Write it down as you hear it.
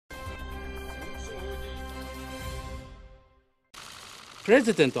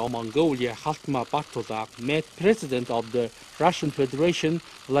President of Mongolia Khaltmaa Battulga met President of the Russian Federation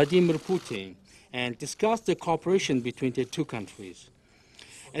Vladimir Putin and discussed the cooperation between the two countries.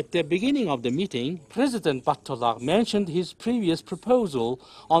 At the beginning of the meeting, President Battulga mentioned his previous proposal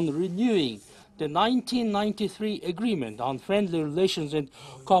on renewing the 1993 agreement on friendly relations and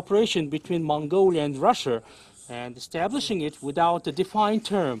cooperation between Mongolia and Russia and establishing it without a defined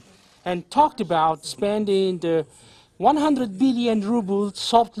term, and talked about spending the 100 billion ruble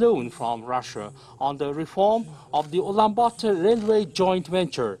soft loan from Russia on the reform of the Ulaanbaatar Railway Joint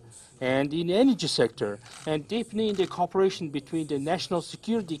Venture and in the energy sector, and deepening the cooperation between the national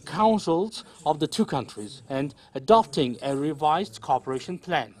security councils of the two countries and adopting a revised cooperation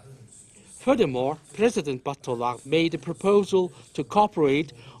plan. Furthermore, President Battulga made a proposal to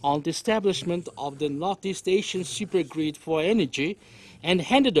cooperate on the establishment of the Northeast Asian supergrid for energy and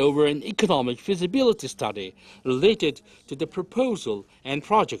handed over an economic feasibility study related to the proposal and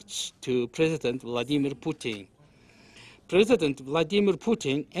projects to President Vladimir Putin. President Vladimir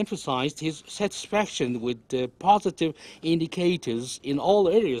Putin emphasized his satisfaction with the positive indicators in all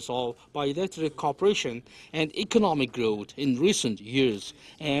areas of bilateral cooperation and economic growth in recent years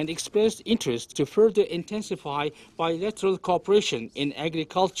and expressed interest to further intensify bilateral cooperation in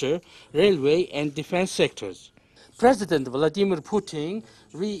agriculture, railway and defense sectors. President Vladimir Putin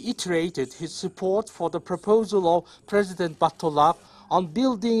reiterated his support for the proposal of President Battulga on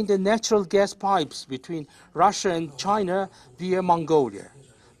building the natural gas pipes between Russia and China via Mongolia.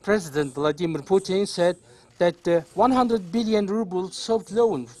 President Vladimir Putin said that the 100 billion ruble soft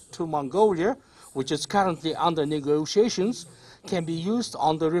loan to Mongolia, which is currently under negotiations, can be used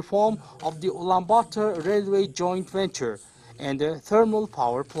on the reform of the Ulaanbaatar Railway Joint Venture and a thermal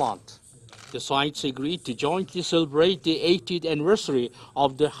power plant. The sides agreed to jointly celebrate the 80th anniversary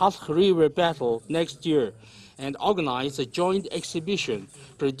of the Khaltmaa River Battle next year and organize a joint exhibition,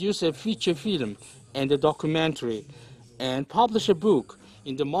 produce a feature film and a documentary, and publish a book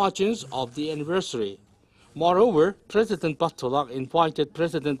in the margins of the anniversary. Moreover, President Battulga invited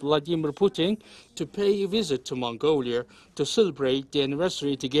President Vladimir Putin to pay a visit to Mongolia to celebrate the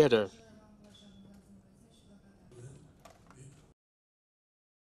anniversary together.